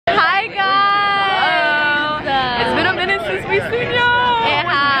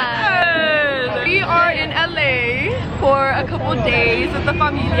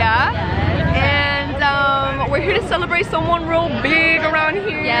celebrate someone real big around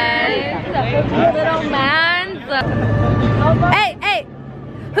here. Yes, little man. Hey, hey,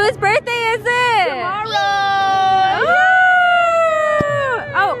 whose birthday is it? Tomorrow.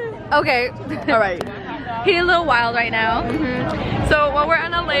 Oh, okay. All right. He's a little wild right now. So while we're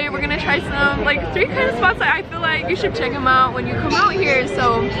in LA, we're gonna try some like 3 kind of spots that I feel like you should check them out when you come out here.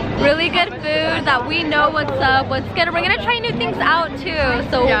 So really good food that we know what's up, what's good. We're gonna try new things out too.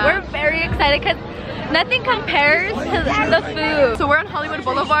 So yeah, we're very excited because nothing compares to the food. So we're on Hollywood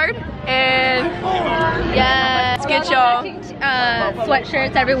Boulevard and yeah, let's get y'all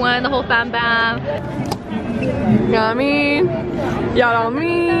sweatshirts, everyone, the whole fam bam. Yummy,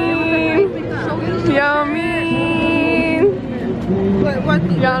 yummy, yummy, yummy.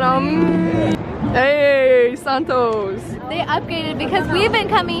 Hey, Santos. They upgraded because we've been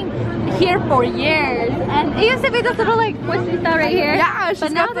coming here for years, and it used to be this little like puestita right here. Yeah,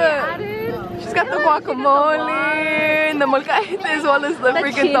 but now they added. She's got the guacamole and the molcajete as well as the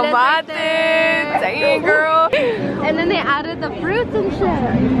freaking tomatoes. Dang, girl. And then they added the fruits and shit.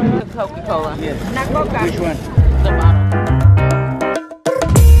 The Coca-Cola. Yes. Not Coca. Which one? The bottle.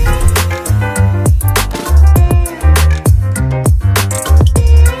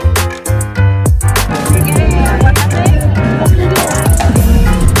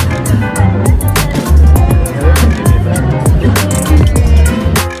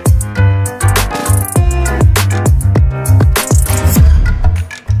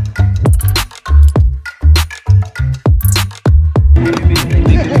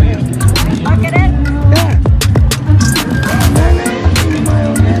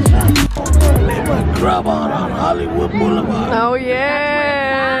 Oh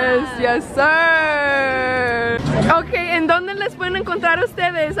yes, yes sir. Okay, ¿en dónde les pueden encontrar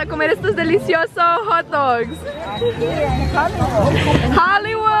ustedes a comer estos deliciosos hot dogs?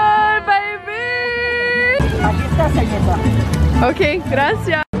 Hollywood, baby. Okay,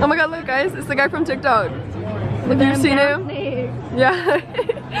 gracias. Oh my god, look guys, it's the guy from TikTok. Have you seen him? Yeah.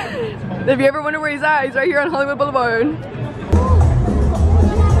 If you ever wonder where he's at, he's right here on Hollywood Boulevard.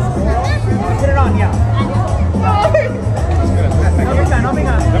 Put it on, yeah.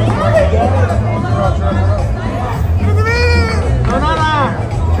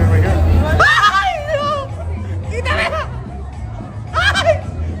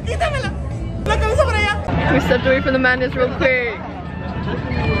 We stepped away from the madness real quick.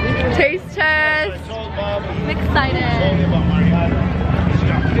 Taste test. I'm excited.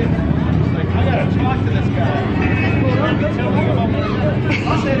 I gotta talk to this guy.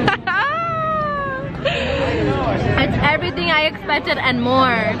 It's everything I expected and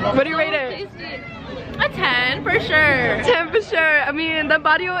more. What do you rate it? A 10 for sure. 10 for sure. I mean, the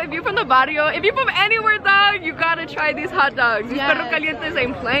barrio, if you're from the barrio, if you're from anywhere, dog, you gotta try these hot dogs. These perro calientes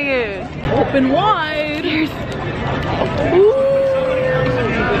ain't playing. Open wide. Ooh.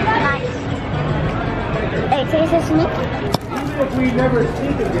 Hey, can you say sneak? Even if we never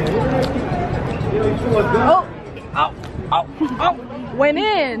speak again, Oh. Ow. Ow. Ow. Went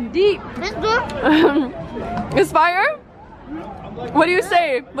in deep. This good? It's fire? What do you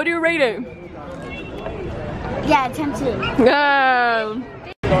say? What do you rate it? Yeah, 10 too. Yeah.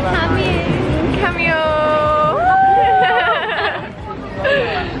 Cameo.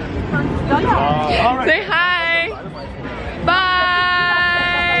 Say hi.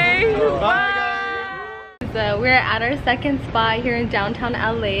 Bye. Bye. So we're at our second spot here in downtown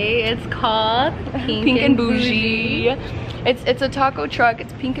LA. It's called Pink and Bougie. It's a taco truck.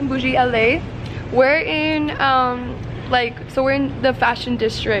 It's Pink and Bougie LA. We're in we're in the fashion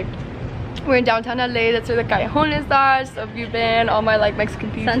district. We're in downtown LA. That's where the callejones are. So if you've been, all my like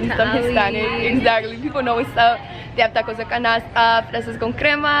Mexican people and stuff, Hispanic, exactly. People know what's up. They have tacos de canasta, fresas con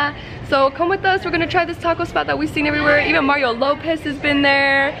crema. So come with us. We're gonna try this taco spot that we've seen everywhere. Even Mario Lopez has been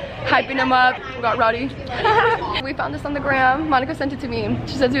there, hyping him up. We got rowdy. We found this on the gram. Monica sent it to me.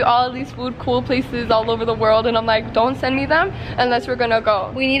 She sends me all of these food cool places all over the world, and I'm like, don't send me them unless we're gonna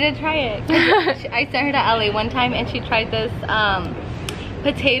go. We need to try it. I sent her to LA one time and she tried this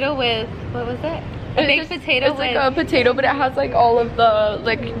potato with, what was it? A baked potato. It's like a potato, but it has like all of the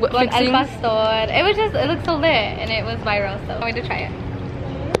like fixings. El pastor. It was just, it looked so lit and it was viral, so I wanted to try it.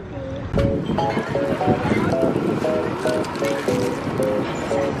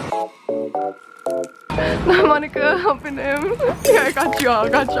 Monica helping him. Yeah, I got y'all,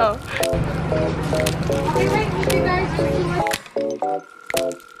 got y'all.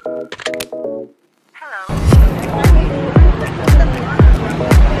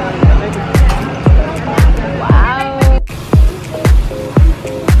 Wow.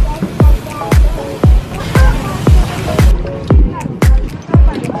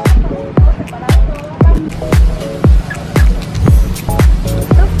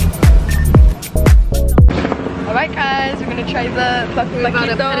 We're about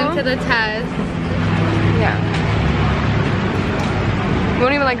to put it to the test. Yeah. We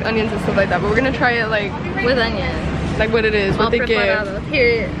don't even like onions and stuff like that, but we're gonna try it like with onions. Like what it is, what they give.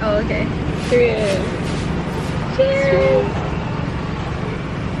 Here. Oh, okay. Here it is. Cheers.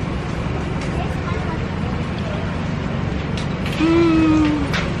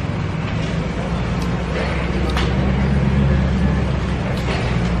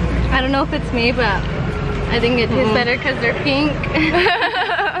 I don't know if it's me, but I think it tastes better because they're pink.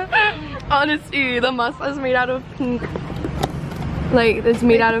 Honestly, the masa is made out of pink. Like, it's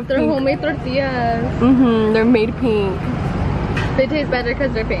made out of they're pink. They're homemade tortillas. They're made pink. They taste better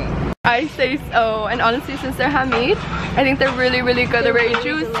because they're pink. I say so. And honestly, since they're handmade, I think they're really, really good. They're very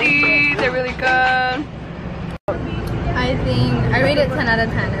juicy. They're really good. I think I rate it 10 out of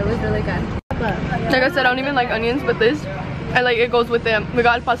 10. It was really good. Like I said, I don't even like onions, but this, I like, it goes with them. We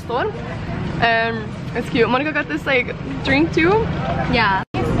got el pastor, and it's cute. Monica got this like drink too. Yeah.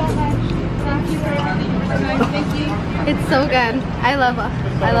 It's so good. I love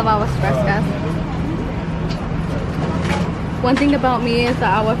agua fresca. One thing about me is the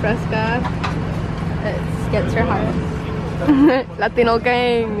agua fresca. It gets your heart. Latino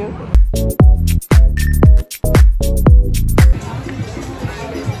gang.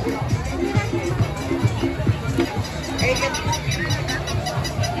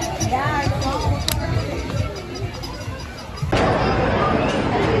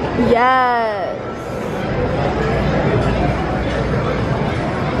 Yes.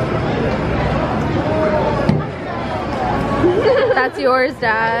 That's yours,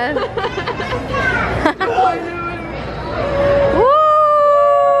 Dad.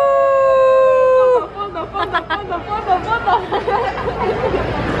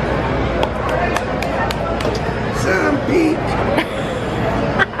 Some peak.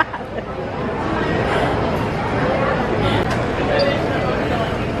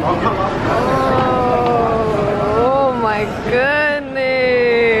 Oh my goodness.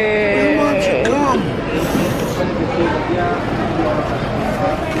 Why don't you come?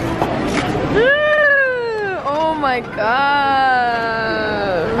 Oh my god.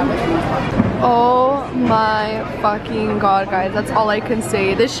 Oh my fucking god, guys. That's all I can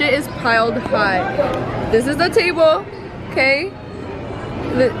say. This shit is piled high. This is the table, okay?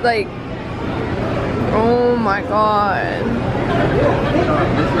 Like, oh my god.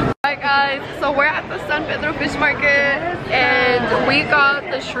 Alright guys, so we're at the San Pedro Fish Market and we got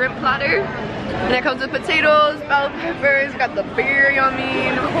the shrimp platter. And it comes with potatoes, bell peppers, got the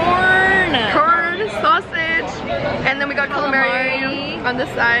biryani, corn, sausage, and then we got calamari on the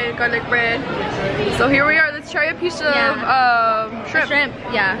side, garlic bread. So here we are, let's try a piece of shrimp.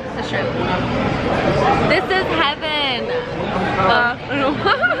 Yeah, the shrimp. This is heaven.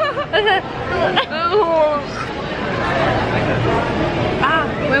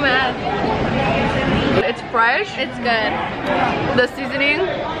 Where am I at? It's fresh. It's good. The seasoning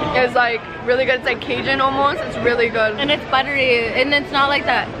is like really good. It's like Cajun almost. It's really good. And it's buttery. And it's not like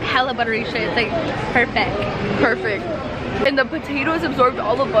that hella buttery shit. It's like perfect. Perfect. And the potatoes absorbed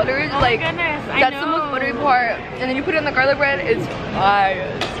all the butter. Like, goodness, that's the most buttery part. And then you put it in the garlic bread. It's fire.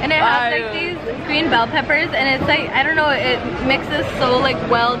 And it has like these green bell peppers. And it's like, I don't know, it mixes so like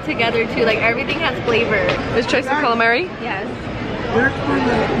well together too. Like everything has flavor. Let's try some calamari. Yes.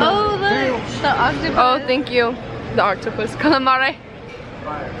 Oh, look, the octopus. Oh, thank you. The octopus. Calamari.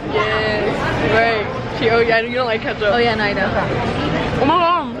 Yes. Right. Oh, yeah, you don't like ketchup. Oh, yeah, no, I don't. Oh my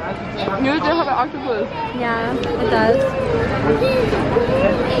god. You do have an octopus. Yeah, it does.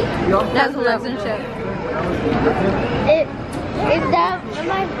 It has legs and shit. Is that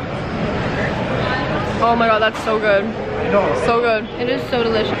my... Oh my god, that's so good. So good. It is so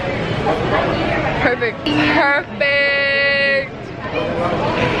delicious. Perfect. Perfect.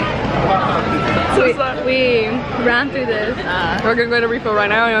 We ran through this. We're gonna go to refill right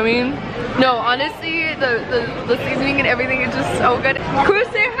now, you know what I mean? No, honestly, the seasoning and everything is just so good. Cruz,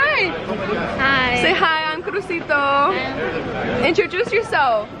 say hi. Hi. Say hi, I'm Cruzito. Introduce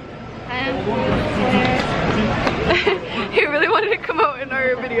yourself. He really wanted to come out in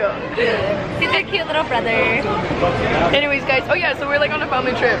our video. He's a cute little brother. Anyways, guys, oh yeah, so we're like on a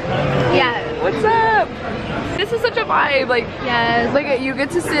family trip. Yeah. What's up? This is such a vibe. Like, yes. Like you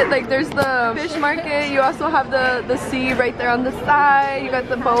get to sit, like there's the fish market, you also have the sea right there on the side, you got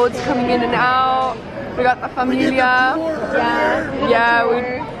the boats coming in and out, we got the familia. Yeah,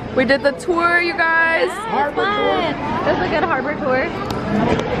 we did the tour, you guys. Yeah, it was fun. It was a good harbor tour.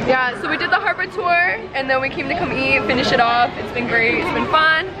 Yeah, so we did the harbor tour and then we came to come eat, finish it off. It's been great, it's been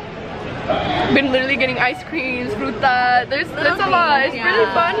fun. Been literally getting ice creams, fruta. There's a lot. It's really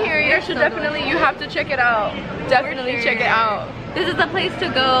fun here. You should definitely, you have to check it out. Definitely check it out. This is the place to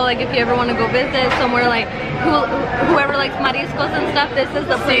go, like if you ever want to go visit somewhere, like whoever likes mariscos and stuff, this is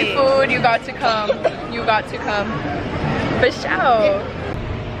the place. Seafood, you got to come. You got to come. For sure.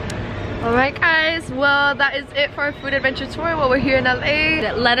 Alright guys, well that is it for our food adventure tour while we're here in LA.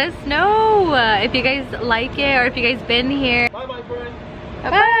 Let us know if you guys like it or if you guys been here. Bye, my friend.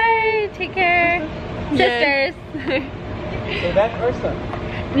 Bye. Take care. Yes. Sisters. So that person.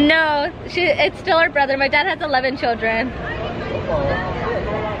 No, it's still her brother. My dad has 11 children.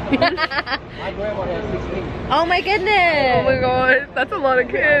 My grandma has 16. Oh my goodness. Oh my god, that's a lot of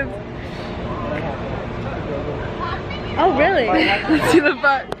kids. Oh really? Let's see the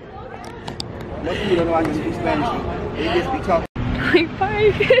back. Most people don't know I can speak Spanish. They just be talking. Like,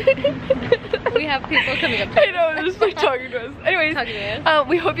 bye. We have people coming up to I know, they're just like talking to us. Anyways,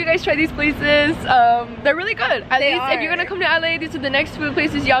 we hope you guys try these places. They're really good. At least if you're gonna come to LA, these are the next food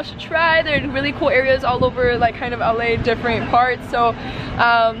places y'all should try. They're in really cool areas all over, like kind of LA, different parts. So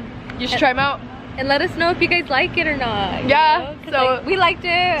you should try them out. And let us know if you guys like it or not. Yeah. You know? So like, we liked it.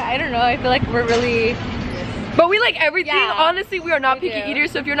 I don't know. I feel like we're really. But we like everything. Yeah, honestly, we are not picky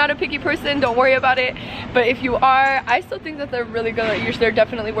eaters, so if you're not a picky person, don't worry about it. But if you are, I still think that they're really good. They're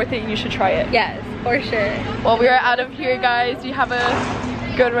definitely worth it and you should try it. Yes, for sure. Well, we are out of here, guys. You have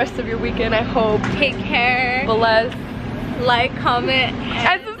a good rest of your weekend, I hope. Take care. Bless. Like, comment,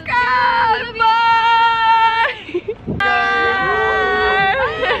 And subscribe. Bye.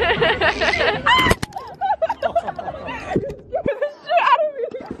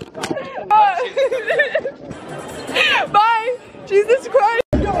 Bye. Jesus Christ.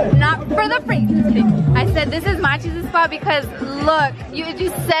 Not for the free. I said this is Machi's spot because look, it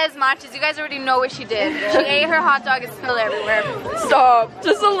just says Machi's. You guys already know what she did. She ate her hot dog and spilled everywhere. Stop.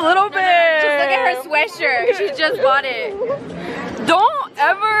 Just a little bit. Just look at her sweatshirt. She just bought it. Don't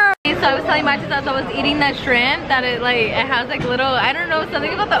ever. So I was telling Machi that I was eating that shrimp that it has like little, I don't know,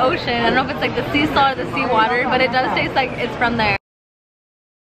 something about the ocean. I don't know if it's like the sea salt or the sea water, but it does taste like it's from there.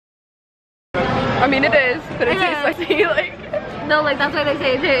 I mean it is, but it tastes like sea, like. No, like that's why they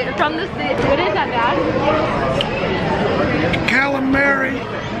say it's from the sea. What is that, Dad? Calamari.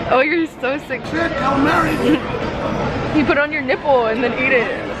 Oh, you're so sick. Calamari. You put it on your nipple and then eat it.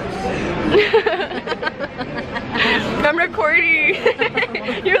 I'm recording.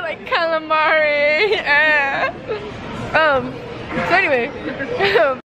 You're like calamari. So anyway.